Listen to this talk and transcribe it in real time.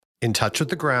In touch with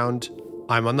the ground,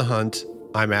 I'm on the hunt,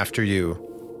 I'm after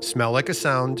you. Smell like a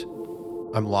sound,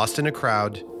 I'm lost in a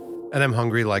crowd, and I'm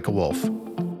hungry like a wolf.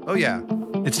 Oh yeah,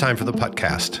 it's time for the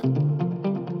Puttcast.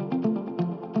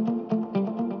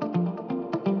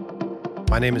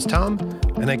 My name is Tom,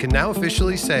 and I can now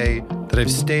officially say that I've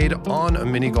stayed on a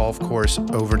mini golf course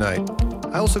overnight.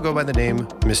 I also go by the name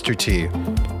Mr. T.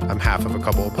 I'm half of a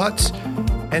couple of putts,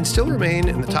 and still remain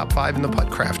in the top 5 in the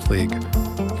Puttcraft League.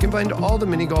 You can find all the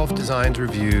mini golf designs,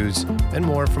 reviews, and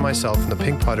more from myself and the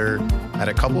Pink Putter at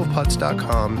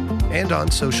acoupleofputts.com and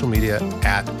on social media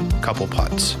at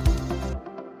coupleputts.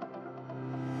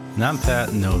 And I'm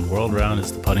Pat, known world-round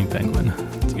as the Putting Penguin.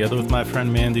 Together with my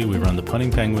friend Mandy, we run the Putting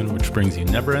Penguin, which brings you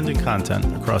never-ending content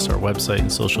across our website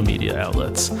and social media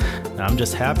outlets. And I'm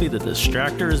just happy that the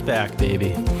Distractor is back,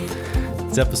 baby.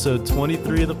 It's episode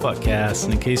 23 of the Puttcast,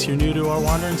 and in case you're new to our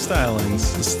Wandering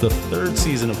Stylings, this is the 3rd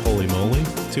season of Holy Moly,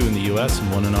 2 in the US and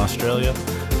 1 in Australia,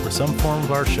 where some form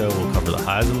of our show will cover the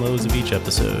highs and lows of each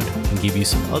episode and give you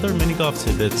some other mini golf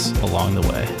tidbits along the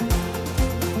way.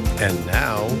 And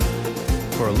now,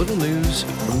 for a little news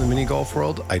from the mini golf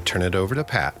world, I turn it over to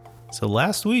Pat. So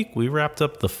last week, we wrapped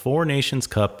up the Four Nations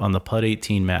Cup on the Putt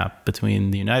 18 map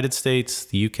between the United States,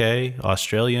 the UK,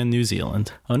 Australia, and New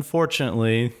Zealand.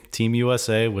 Unfortunately, Team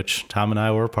USA, which Tom and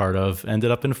I were a part of, ended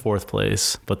up in 4th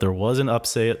place, but there was an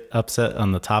upset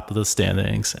on the top of the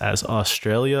standings as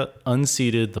Australia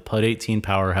unseated the Putt 18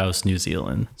 powerhouse New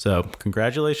Zealand. So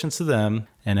congratulations to them.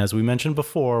 And as we mentioned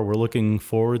before, we're looking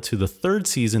forward to the 3rd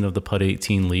season of the Putt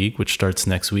 18 League, which starts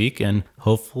next week. And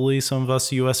hopefully some of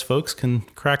us US folks can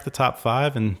crack the top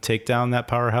 5 and take down that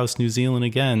powerhouse New Zealand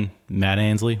again. Matt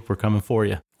Ansley, we're coming for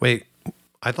you. Wait,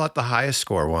 I thought the highest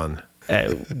score won.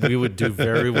 We would do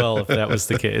very well if that was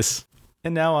the case.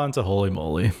 And now on to Holy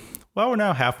Moly. While we're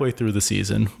now halfway through the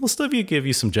season, we'll still give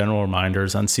you some general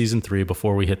reminders on Season 3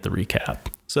 before we hit the recap.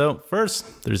 So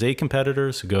first, there's 8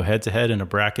 competitors who go head-to-head in a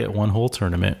bracket one-hole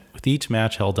tournament, with each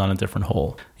match held on a different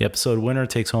hole. The episode winner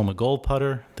takes home a gold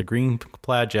putter, the green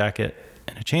plaid jacket,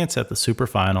 and a chance at the super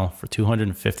final for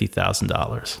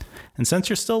 $250,000. And since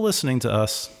you're still listening to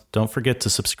us, don't forget to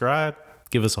subscribe,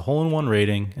 give us a hole-in-one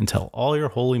rating, and tell all your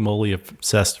Holy Moly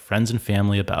obsessed friends and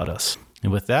family about us.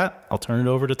 And with that, I'll turn it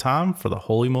over to Tom for the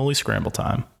Holy Moly Scramble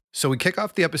Time. So we kick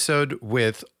off the episode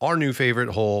with our new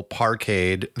favorite hole,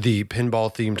 Parkade, the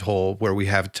pinball-themed hole, where we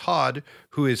have Todd,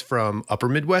 who is from Upper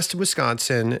Midwest in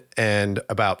Wisconsin and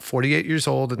about 48 years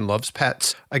old and loves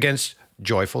pets, against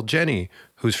Joyful Jenny,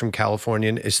 who's from California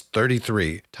and is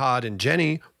 33. Todd and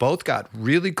Jenny both got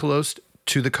really close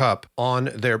to the cup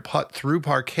on their putt through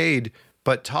Parkade,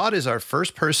 but Todd is our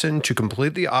first person to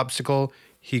complete the obstacle.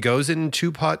 He goes in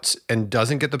 2 putts and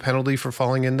doesn't get the penalty for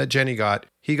falling in that Jenny got.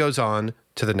 He goes on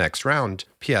to the next round.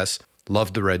 P.S.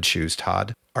 Love the red shoes,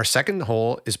 Todd. Our second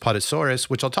hole is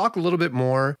Puttasaurus, which I'll talk a little bit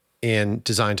more in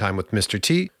Design Time with Mr.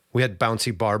 T. We had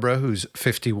Bouncy Barbara, who's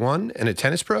 51 and a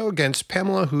tennis pro, against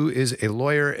Pamela, who is a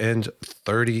lawyer and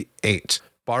 38.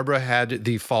 Barbara had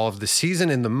the fall of the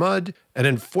season in the mud, and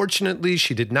unfortunately,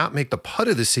 she did not make the putt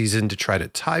of the season to try to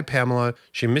tie Pamela.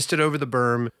 She missed it over the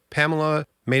berm. Pamela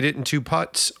made it in 2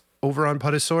 putts over on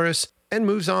Puttasaurus and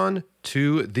moves on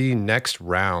to the next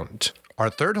round. Our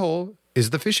third hole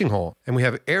is the fishing hole, and we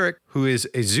have Eric, who is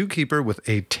a zookeeper with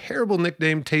a terrible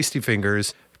nickname, Tasty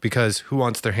Fingers, because who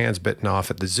wants their hands bitten off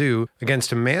at the zoo,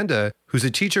 against Amanda, who's a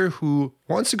teacher who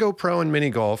wants to go pro in mini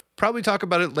golf. Probably talk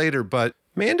about it later, but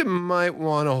Amanda might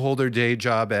want to hold her day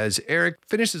job as Eric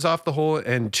finishes off the hole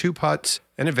in 2 putts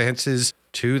and advances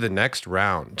to the next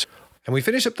round. And we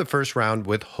finish up the first round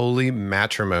with Holy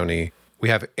Matrimony. We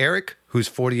have Eric, who's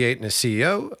 48 and a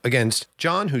CEO, against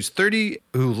John, who's 30,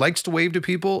 who likes to wave to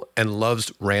people and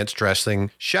loves ranch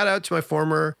dressing. Shout out to my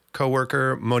former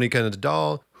coworker, Monica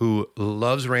Nadal, who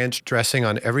loves ranch dressing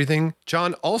on everything.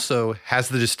 John also has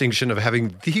the distinction of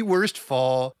having the worst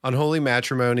fall on Holy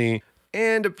Matrimony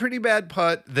and a pretty bad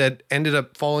putt that ended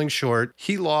up falling short.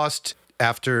 He lost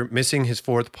after missing his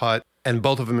 4th putt, and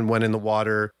both of them went in the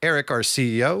water. Eric, our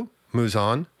CEO, moves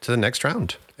on to the next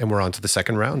round, and we're on to the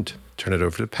second round. Turn it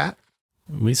over to Pat.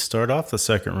 We start off the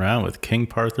second round with King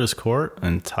Parthur's Court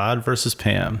and Todd versus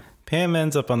Pam. Pam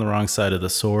ends up on the wrong side of the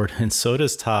sword, and so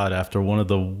does Todd after one of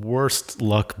the worst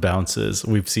luck bounces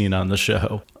we've seen on the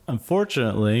show.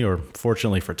 Unfortunately, or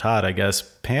fortunately for Todd, I guess,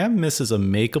 Pam misses a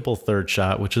makeable 3rd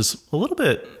shot, which is a little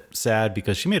bit sad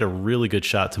because she made a really good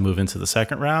shot to move into the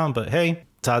second round, but hey,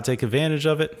 Todd take advantage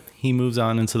of it. He moves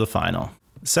on into the final.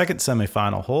 The second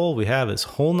semifinal hole we have is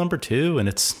hole number 2, and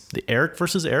it's the Eric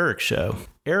versus Eric show.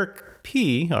 Eric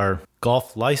P., our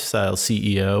golf lifestyle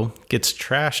CEO, gets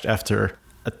trashed after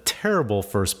a terrible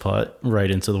first putt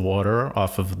right into the water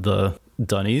off of the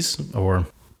dunnies or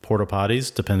porta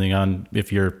potties, depending on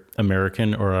if you're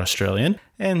American or Australian,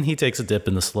 and he takes a dip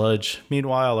in the sludge.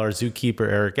 Meanwhile, our zookeeper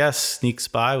Eric S. sneaks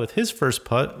by with his first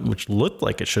putt, which looked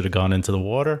like it should have gone into the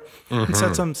water, and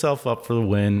sets himself up for the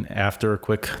win after a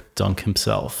quick dunk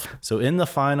himself. So in the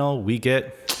final, we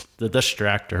get the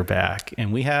distractor back,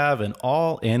 and we have an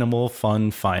all animal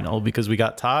fun final because we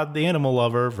got Todd the animal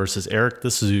lover versus Eric the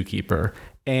zookeeper.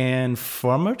 And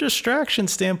from a distraction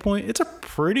standpoint, it's a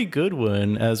pretty good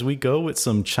one as we go with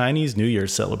some Chinese New Year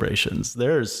celebrations.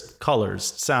 There's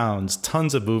colors, sounds,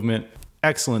 tons of movement,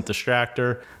 excellent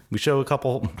distractor. We show a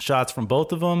couple shots from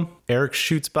both of them. Eric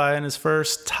shoots by in his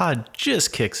first. Todd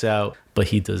just kicks out, but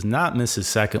he does not miss his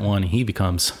second one. He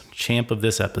becomes champ of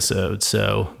this episode.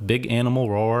 So big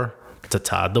animal roar to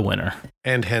Todd the winner.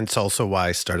 And hence also why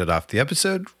I started off the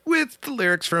episode with the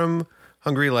lyrics from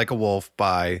Hungry Like a Wolf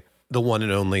by the one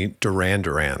and only Duran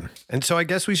Duran. And so I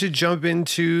guess we should jump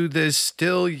into this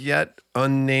still yet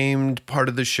unnamed part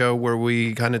of the show where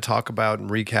we kind of talk about and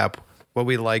recap what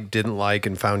we liked, didn't like,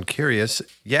 and found curious.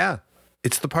 Yeah,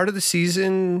 it's the part of the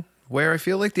season where I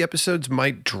feel like the episodes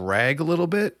might drag a little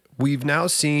bit. We've now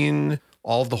seen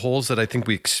all of the holes that I think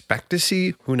we expect to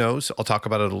see. Who knows? I'll talk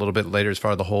about it a little bit later as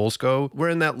far as the holes go. We're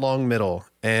in that long middle,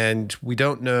 and we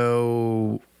don't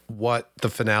know what the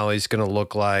finale is going to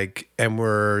look like, and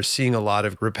we're seeing a lot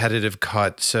of repetitive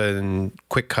cuts and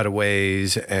quick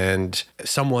cutaways, and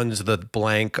someone's the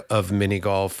blank of mini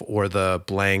golf or the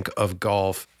blank of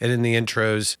golf, and in the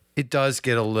intros it does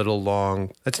get a little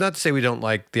long. That's not to say we don't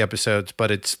like the episodes,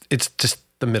 but it's just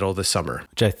the middle of the summer.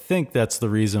 Which I think that's the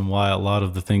reason why a lot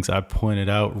of the things I pointed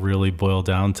out really boil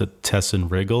down to Tess and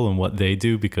Riggle and what they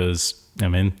do, because I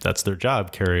mean, that's their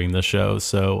job, carrying the show.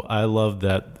 So I love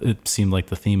that it seemed like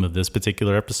the theme of this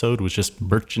particular episode was just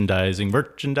merchandising.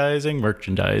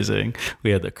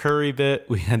 We had the curry bit.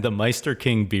 We had the Meister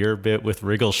King beer bit with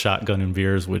Riggle shotgun and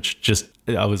beers, which just,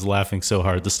 I was laughing so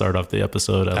hard to start off the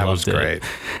episode. I loved it. That was great.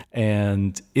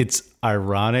 And it's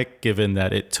ironic given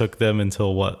that it took them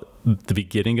until the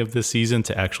beginning of this season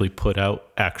to actually put out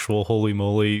actual Holy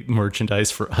Moly merchandise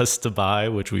for us to buy,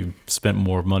 which we spent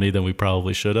more money than we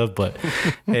probably should have. But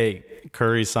hey,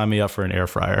 Curry, sign me up for an air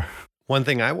fryer. One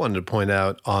thing I wanted to point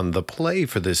out on the play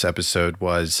for this episode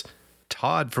was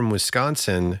Todd from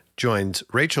Wisconsin joins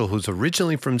Rachel, who's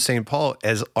originally from St. Paul,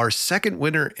 as our second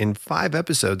winner in 5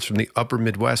 episodes from the upper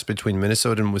Midwest between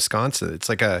Minnesota and Wisconsin. It's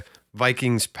like a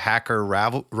Vikings-Packer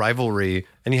rivalry,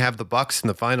 and you have the Bucks in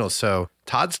the finals. So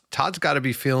Todd's got to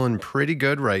be feeling pretty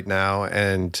good right now,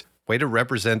 and way to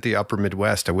represent the upper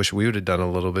Midwest. I wish we would have done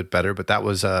a little bit better, but that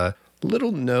was a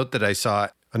little note that I saw.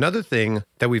 Another thing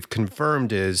that we've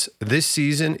confirmed is this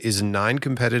season is 9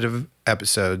 competitive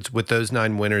episodes, with those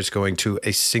 9 winners going to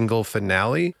a single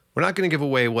finale. We're not going to give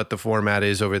away what the format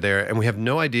is over there, and we have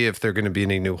no idea if there are going to be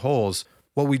any new holes.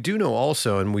 What we do know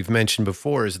also, and we've mentioned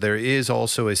before, is there is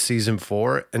also a season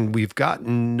 4, and we've got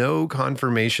no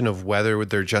confirmation of whether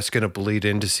they're just going to bleed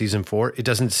into season 4. It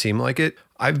doesn't seem like it.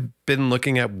 I've been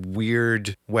looking at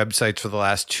weird websites for the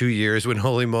last 2 years when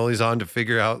Holy Moly's on to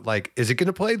figure out, like, is it going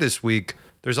to play this week?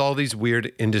 There's all these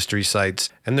weird industry sites,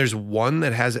 and there's one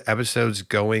that has episodes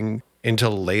going into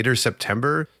later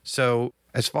September. So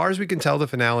as far as we can tell, the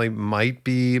finale might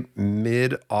be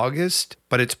mid-August,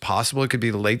 but it's possible it could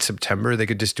be late September. They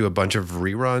could just do a bunch of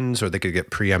reruns, or they could get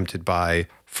preempted by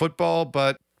football,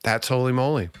 but that's Holy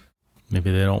Moly.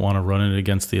 Maybe they don't want to run it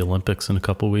against the Olympics in a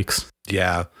couple weeks.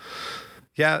 Yeah.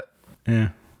 Yeah,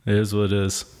 it is what it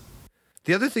is.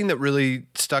 The other thing that really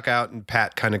stuck out and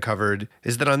Pat kind of covered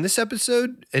is that on this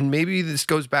episode, and maybe this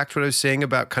goes back to what I was saying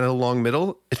about kind of the long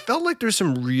middle, it felt like there's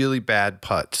some really bad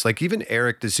putts. Like even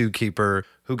Eric, the zookeeper,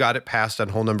 who got it past on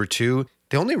hole number 2,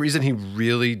 the only reason he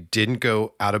really didn't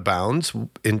go out of bounds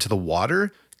into the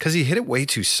water, because he hit it way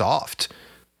too soft.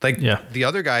 The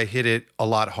other guy hit it a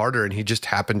lot harder, and he just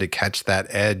happened to catch that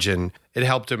edge, and it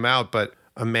helped him out. But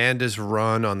Amanda's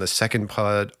run on the second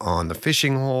putt on the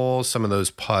fishing hole, some of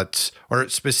those putts, or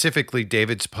specifically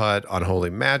David's putt on Holy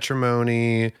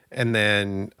Matrimony, and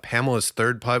then Pamela's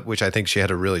third putt, which I think she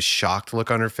had a really shocked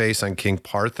look on her face on King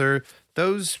Parther.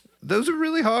 Those are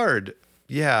really hard.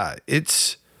 Yeah,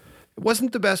 it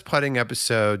wasn't the best putting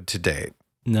episode to date.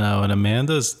 No, and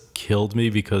Amanda's killed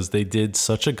me because they did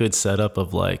such a good setup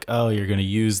of like, oh, you're going to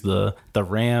use the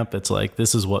ramp. It's like,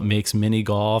 this is what makes mini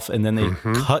golf. And then they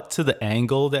cut to the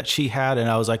angle that she had. And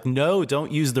I was like, no,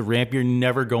 don't use the ramp. You're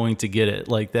never going to get it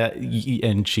like that.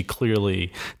 And she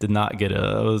clearly did not get it.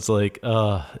 I was like,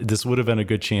 this would have been a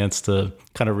good chance to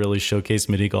kind of really showcase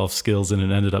mini golf skills. And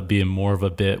it ended up being more of a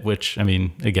bit, which, I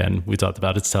mean, again, we talked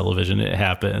about it's television. It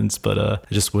happens. But I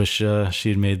just wish she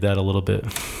had made that a little bit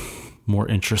more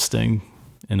interesting.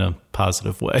 in a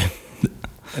positive way.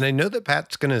 And I know that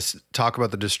Pat's going to talk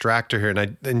about the distractor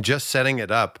here, and just setting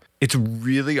it up, it's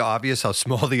really obvious how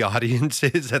small the audience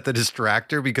is at the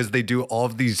distractor because they do all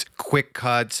of these quick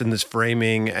cuts and this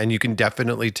framing, and you can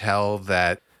definitely tell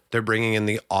that they're bringing in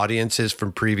the audiences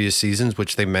from previous seasons,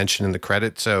 which they mentioned in the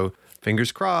credits. So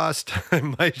fingers crossed, I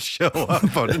might show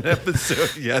up on an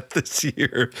episode yet this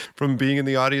year from being in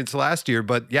the audience last year.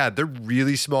 But yeah, they're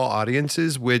really small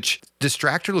audiences, which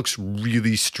distractor looks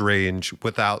really strange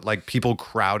without like people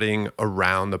crowding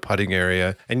around the putting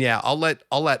area. And yeah, I'll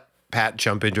let Pat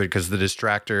jump into it because the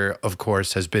distractor, of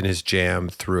course, has been his jam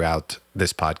throughout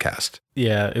this podcast.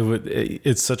 Yeah,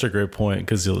 it's such a great point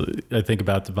because I think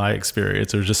about my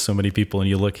experience. There's just so many people, and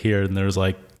you look here, and there's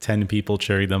like 10 people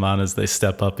cheering them on as they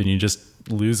step up, and you just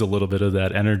lose a little bit of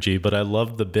that energy. But I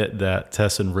love the bit that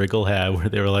Tess and Riggle had where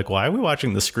they were like, why are we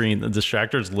watching the screen? The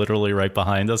distractor's literally right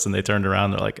behind us, and they turned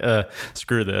around. They're like,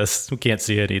 screw this. We can't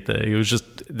see anything. It was just,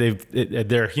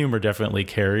 their humor definitely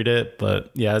carried it.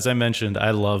 But yeah, as I mentioned,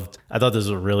 I thought this was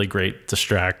a really great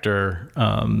distractor.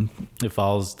 It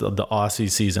follows the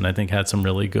Aussie season, I think, had some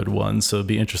really good ones. So it'd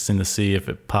be interesting to see if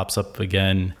it pops up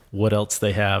again, what else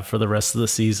they have for the rest of the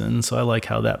season. So I like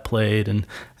how that played. And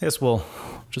I guess we'll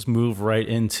just move right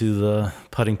into the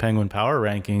Putting Penguin Power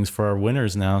Rankings for our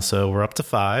winners now. So we're up to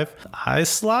 5. I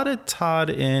slotted Todd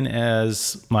in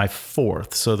as my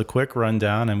 4th. So the quick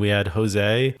rundown, and we had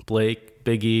Jose, Blake,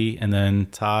 Biggie, and then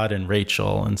Todd and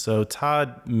Rachel. And so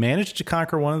Todd managed to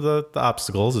conquer one of the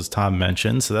obstacles, as Tom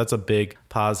mentioned. So that's a big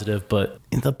positive. But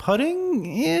in the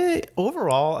putting,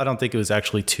 overall, I don't think it was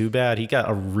actually too bad. He got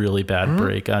a really bad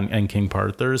break on King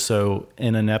Parthur. So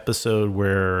in an episode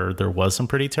where there was some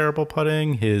pretty terrible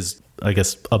putting, his, I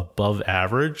guess, above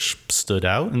average stood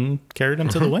out and carried him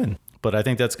to the win. But I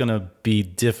think that's going to be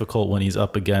difficult when he's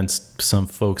up against some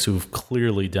folks who've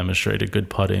clearly demonstrated good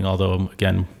putting. Although,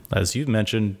 again, as you've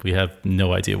mentioned, we have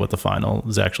no idea what the final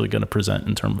is actually going to present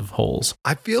in terms of holes.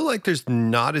 I feel like there's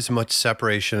not as much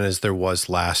separation as there was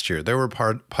last year. There were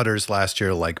putters last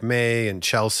year like May and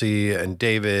Chelsea and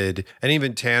David and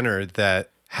even Tanner that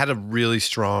had a really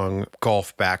strong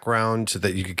golf background so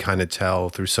that you could kind of tell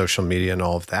through social media and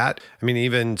all of that. I mean,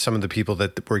 even some of the people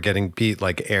that were getting beat,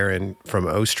 like Aaron from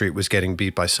O Street was getting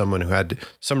beat by someone who had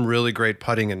some really great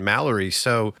putting in Mallory.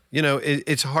 So, you know,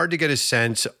 it's hard to get a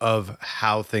sense of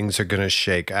how things are going to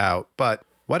shake out. But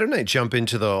why don't I jump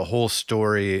into the whole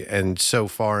story and so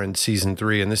far in season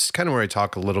 3? And this is kind of where I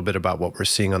talk a little bit about what we're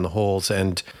seeing on the holes.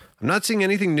 And I'm not seeing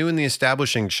anything new in the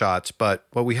establishing shots, but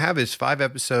what we have is 5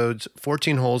 episodes,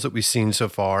 14 holes that we've seen so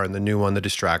far, and the new one, the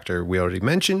distractor, we already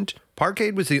mentioned.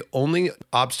 Parkade was the only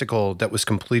obstacle that was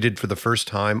completed for the first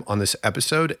time on this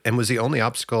episode and was the only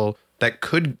obstacle that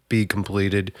could be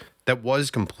completed that was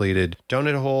completed.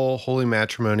 Donut hole, Holy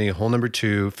Matrimony, hole number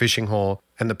 2, fishing hole,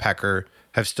 and the pecker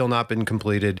have still not been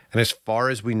completed. And as far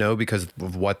as we know, because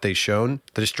of what they've shown,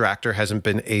 the distractor hasn't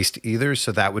been aced either.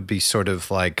 So that would be sort of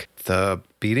like the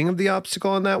beating of the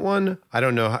obstacle on that one. I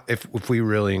don't know if we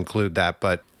really include that,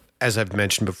 but as I've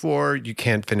mentioned before, you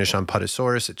can't finish on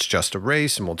Puttosaurus. It's just a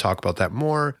race, and we'll talk about that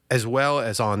more, as well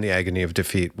as on the Agony of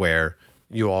Defeat, where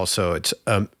you also, it's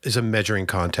a measuring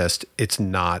contest. It's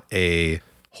not a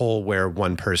hole where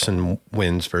one person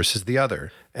wins versus the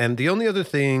other. And the only other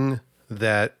thing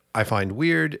that I find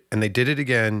weird, and they did it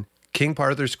again, King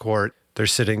Parthur's Court, they're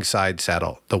sitting side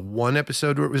saddle. The one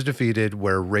episode where it was defeated,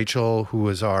 where Rachel, who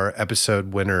was our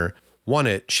episode winner, won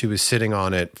it, she was sitting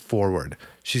on it forward.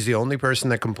 She's the only person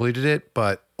that completed it,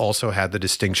 but also had the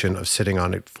distinction of sitting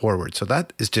on it forward. So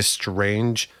that is just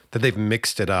strange that they've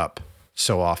mixed it up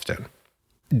so often.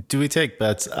 Do we take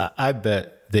bets? I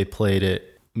bet they played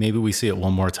it. Maybe we see it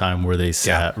one more time where they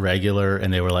sat regular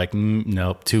and they were like,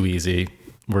 nope, too easy.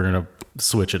 We're going to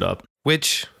switch it up.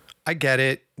 Which, I get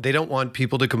it. They don't want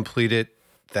people to complete it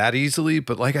that easily.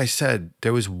 But like I said,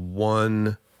 there was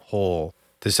one hole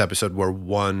this episode where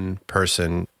one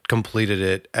person completed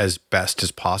it as best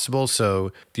as possible.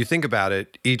 So if you think about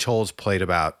it, each hole's played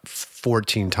about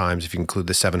 14 times if you include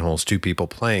the 7 holes, 2 people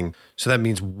playing. So that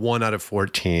means 1 out of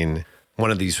 14,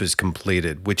 one of these was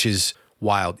completed, which is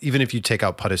wild. Even if you take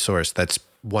out Puttosaurus, that's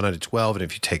 1 out of 12. And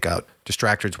if you take out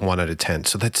Distractor, it's 1 out of 10.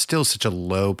 So that's still such a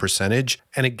low percentage.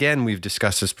 And again, we've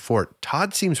discussed this before.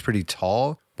 Todd seems pretty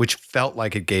tall, which felt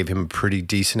like it gave him a pretty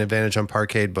decent advantage on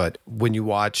Parkade. But when you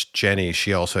watch Jenny,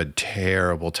 she also had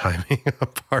terrible timing on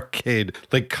Parkade,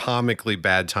 like comically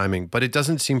bad timing. But it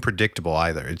doesn't seem predictable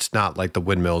either. It's not like the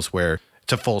windmills where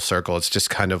it's a full circle. It's just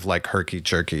kind of like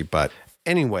herky-jerky. But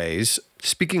anyways,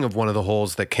 speaking of one of the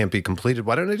holes that can't be completed,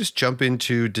 why don't I just jump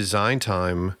into design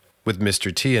time with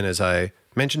Mr. T? And as I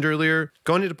mentioned earlier,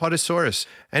 going into Puttosaurus.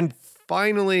 And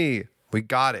finally, We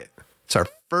got it. It's our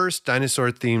first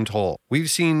dinosaur-themed hole. We've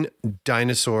seen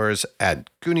dinosaurs at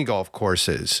Goonie golf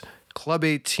courses, Club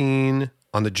 18,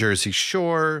 on the Jersey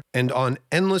Shore, and on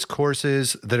endless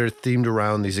courses that are themed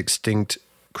around these extinct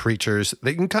creatures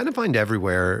that you can kind of find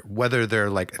everywhere, whether they're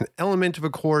like an element of a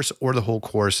course or the whole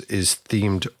course is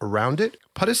themed around it.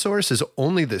 Puttosaurus is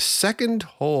only the second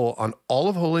hole on all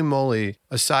of Holy Moly,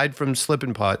 aside from Slip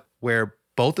and Putt, where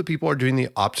both the people are doing the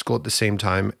obstacle at the same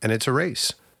time, and it's a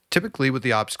race. Typically with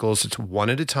the obstacles, it's one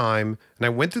at a time. And I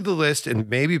went through the list, and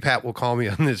maybe Pat will call me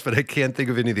on this, but I can't think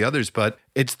of any of the others. But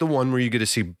it's the one where you get to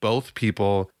see both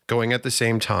people going at the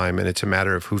same time, and it's a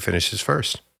matter of who finishes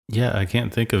first. Yeah, I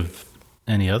can't think of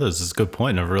any others. It's a good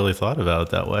point. I've really thought about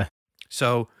it that way.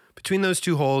 So between those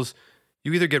two holes,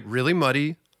 you either get really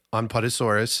muddy on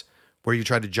Puttosaurus, where you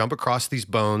try to jump across these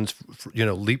bones,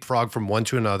 leapfrog from one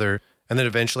to another, and then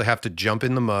eventually have to jump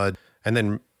in the mud, and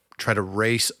then try to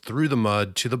race through the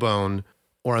mud to the bone,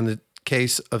 or in the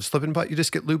case of Slip and Putt, you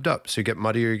just get lubed up. So you get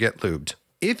muddy or you get lubed.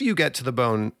 If you get to the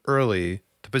bone early,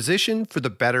 the position for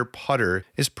the better putter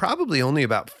is probably only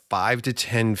about 5 to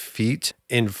 10 feet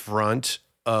in front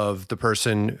of the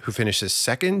person who finishes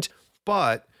second.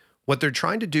 But what they're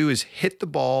trying to do is hit the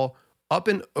ball up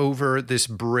and over this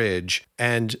bridge.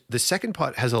 And the second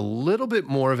putt has a little bit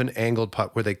more of an angled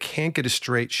putt where they can't get a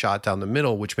straight shot down the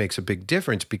middle, which makes a big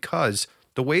difference because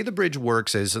the way the bridge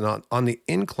works is on the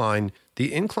incline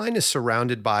is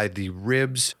surrounded by the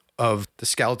ribs of the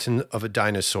skeleton of a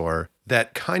dinosaur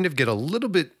that kind of get a little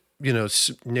bit,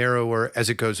 narrower as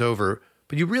it goes over,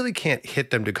 but you really can't hit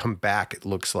them to come back, it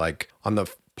looks like, on the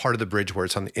part of the bridge where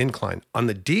it's on the incline. On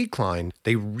the decline,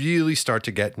 they really start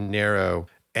to get narrow,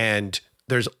 and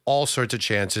there's all sorts of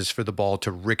chances for the ball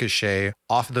to ricochet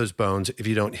off of those bones if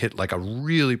you don't hit like a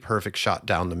really perfect shot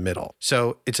down the middle.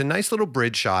 So it's a nice little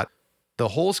bridge shot. The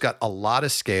hole's got a lot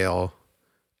of scale,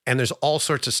 and there's all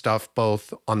sorts of stuff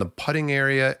both on the putting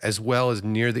area as well as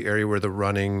near the area where they're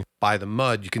running by the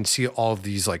mud. You can see all of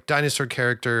these like dinosaur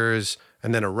characters,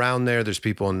 and then around there's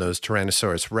people in those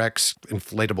Tyrannosaurus Rex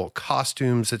inflatable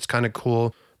costumes. It's kind of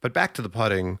cool. But back to the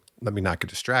putting, let me not get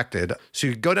distracted. So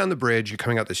you go down the bridge, you're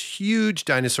coming out this huge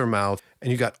dinosaur mouth,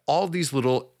 and you got all these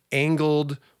little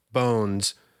angled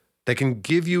bones that can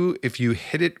give you, if you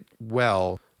hit it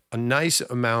well, a nice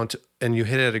amount, and you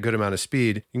hit it at a good amount of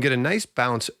speed, you can get a nice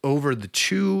bounce over the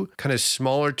two kind of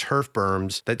smaller turf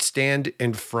berms that stand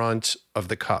in front of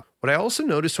the cup. What I also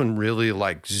noticed when really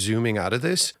like zooming out of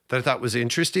this that I thought was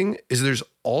interesting is there's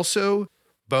also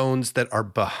bones that are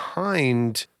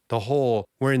behind the hole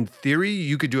where in theory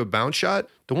you could do a bounce shot.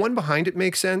 The one behind it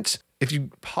makes sense. If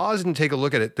you pause and take a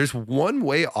look at it, there's one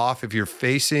way off if you're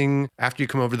facing, after you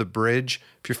come over the bridge,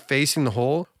 if you're facing the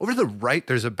hole, over to the right,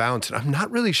 there's a bounce. And I'm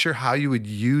not really sure how you would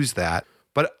use that,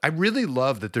 but I really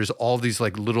love that there's all these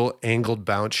like little angled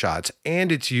bounce shots,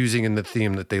 and it's using in the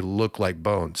theme that they look like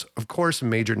bones. Of course, a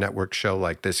major network show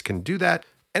like this can do that,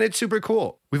 and it's super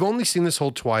cool. We've only seen this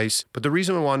hole twice, but the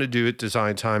reason I want to do it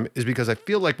design time is because I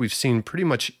feel like we've seen pretty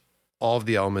much all of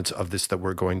the elements of this that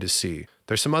we're going to see.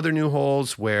 There's some other new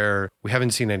holes where we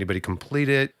haven't seen anybody complete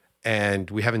it,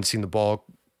 and we haven't seen the ball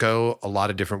go a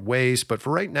lot of different ways. But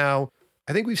for right now,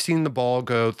 I think we've seen the ball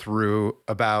go through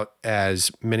about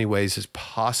as many ways as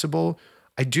possible.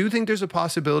 I do think there's a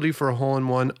possibility for a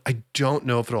hole-in-one. I don't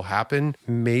know if it'll happen.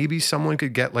 Maybe someone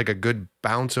could get like a good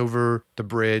bounce over the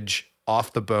bridge,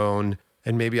 off the bone,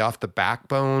 and maybe off the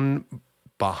backbone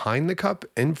behind the cup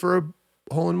in for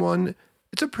a hole-in-one.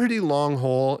 It's a pretty long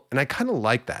hole, and I kind of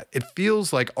like that. It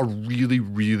feels like a really,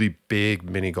 really big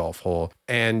mini golf hole.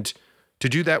 And to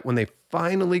do that when they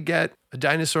finally get a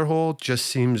dinosaur hole just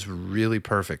seems really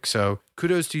perfect. So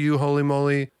kudos to you, Holy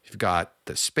Moly. You've got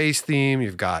the space theme,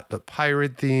 you've got the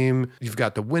pirate theme, you've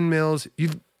got the windmills,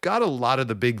 you've got a lot of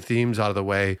the big themes out of the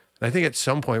way. And I think at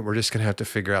some point we're just going to have to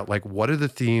figure out, like, what are the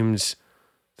themes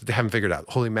that they haven't figured out?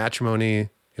 Holy Matrimony,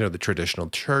 the traditional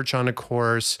church on a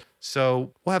course.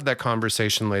 So we'll have that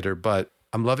conversation later, but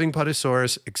I'm loving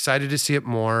Puttosaurus, excited to see it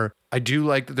more. I do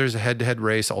like that there's a head-to-head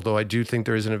race, although I do think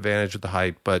there is an advantage with the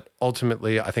height, but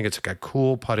ultimately I think it's like a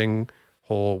cool putting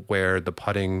hole where the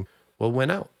putting will win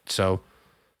out. So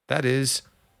that is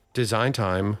design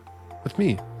time with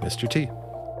me, Mr. T.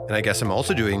 And I guess I'm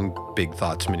also doing Big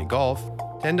Thoughts Mini Golf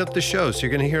to end up the show, so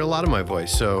you're going to hear a lot of my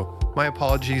voice, so my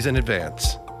apologies in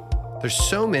advance. There's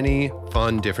so many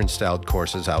fun, different styled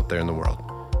courses out there in the world.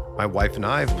 My wife and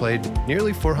I have played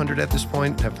nearly 400 at this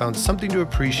point and have found something to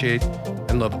appreciate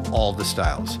and love all the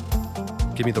styles.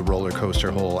 Give me the roller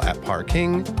coaster hole at Par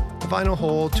King, the vinyl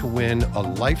hole to win a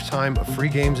lifetime of free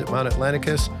games at Mount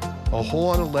Atlanticus, a hole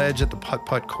on a ledge at the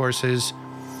putt-putt courses,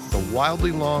 the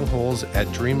wildly long holes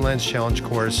at Dreamland's Challenge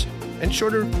course, and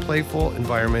shorter, playful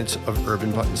environments of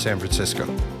urban putt in San Francisco.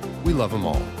 We love them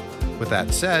all. With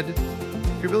that said,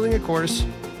 if you're building a course,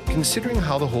 considering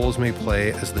how the holes may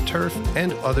play as the turf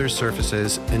and other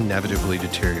surfaces inevitably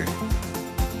deteriorate.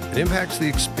 It impacts the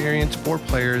experience for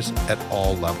players at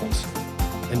all levels.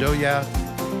 And oh yeah,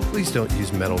 please don't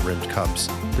use metal-rimmed cups.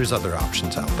 There's other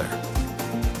options out there.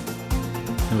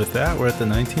 And with that, we're at the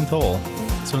 19th hole.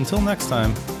 So until next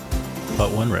time,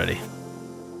 putt when ready.